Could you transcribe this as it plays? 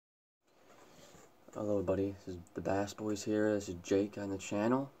Hello everybody, this is the Bass Boys here. This is Jake on the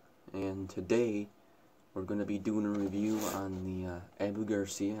channel, and today we're going to be doing a review on the Abu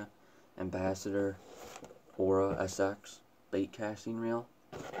Garcia Ambassador Orra SX bait casting reel.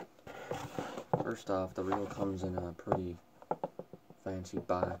 First off, the reel comes in a pretty fancy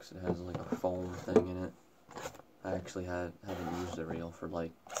box. It has like a foam thing in it. I actually haven't used the reel for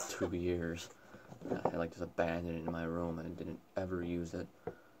like 2 years. I like just abandoned it in my room and didn't ever use it,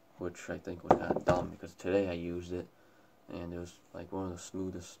 which I think was kind of dumb because today I used it and it was like one of the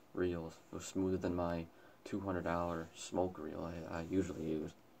smoothest reels. It was smoother than my $200 smoke reel I usually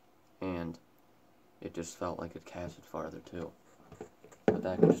use, and it just felt like it casted farther too. But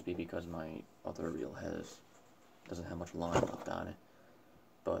that could just be because my other reel doesn't have much line left on it.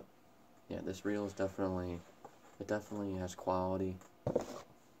 But yeah, this reel is definitely has quality.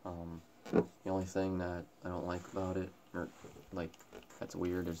 The only thing that I don't like about it, or like that's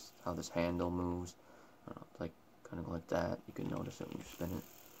weird, is how this handle moves. Like kind of like that. You can notice it when you spin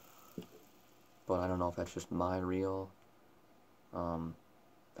it. But I don't know if that's just my reel.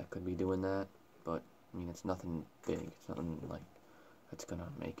 That could be doing that. But I mean, it's nothing big. It's nothing like that's gonna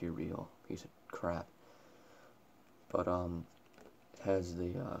make your reel a piece of crap. But it has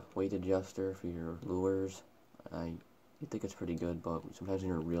the weight adjuster for your lures. You think it's pretty good, but sometimes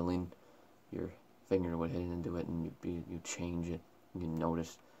when you're reeling, your finger would hit into it and you change it. You can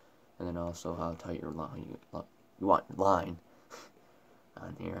notice, and then also how tight your line you want line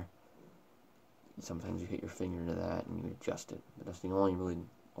on here. Sometimes you hit your finger into that and you adjust it. But that's the only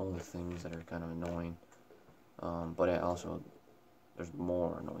things that are kind of annoying. But it also, there's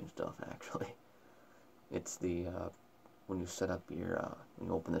more annoying stuff actually. It's the when you set up your when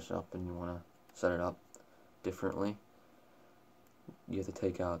you open this up and you want to set it up differently, you have to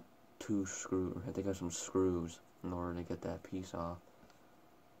take out some screws in order to get that piece off.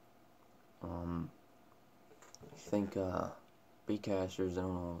 I think baitcasters, I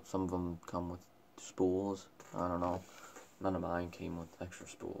don't know, some of them come with spools. I don't know. None of mine came with extra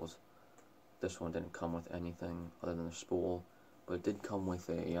spools. This one didn't come with anything other than a spool, but it did come with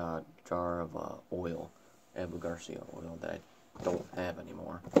a jar of oil, Abu Garcia oil, that I don't have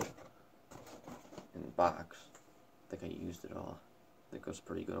anymore in the box. I think I used it all. I think it was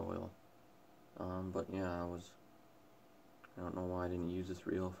pretty good oil. But yeah, I don't know why I didn't use this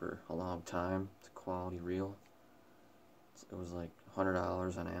reel for a long time. It's a quality reel. It was like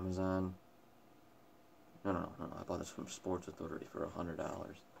 $100 on Amazon. No, I bought this from Sports Authority for $100.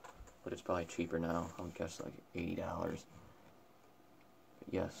 But it's probably cheaper now. I would guess like $80. But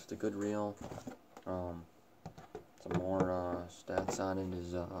yes, it's a good reel. Some more stats on it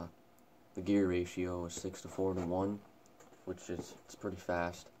is the gear ratio is 6:4 which is pretty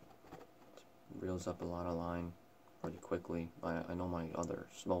fast. It reels up a lot of line pretty quickly. I know my other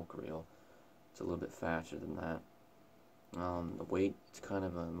smoke reel, it's a little bit faster than that. The weight, it's kind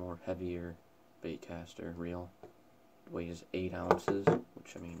of a more heavier baitcaster reel. The weight is 8 ounces,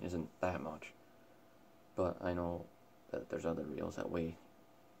 which I mean isn't that much. But I know that there's other reels that weigh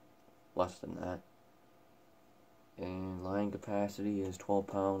less than that. And line capacity is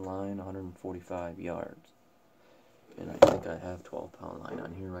 12-pound line, 145 yards. And I think I have 12-pound line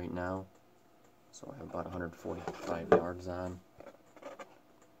on here right now. So I have about 145 yards on.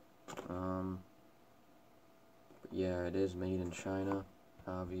 But yeah, it is made in China,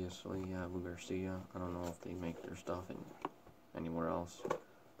 obviously. Abu Garcia. I don't know if they make their stuff anywhere else,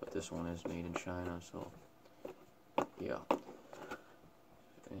 but this one is made in China, so yeah.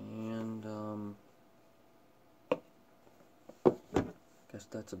 And guess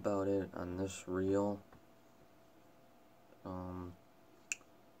that's about it on this reel.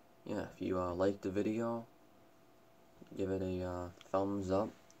 Yeah, if you liked the video, give it a thumbs up.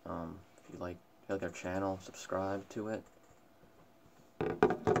 If you like our channel, subscribe to it.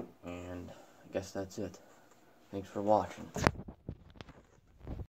 And I guess that's it. Thanks for watching.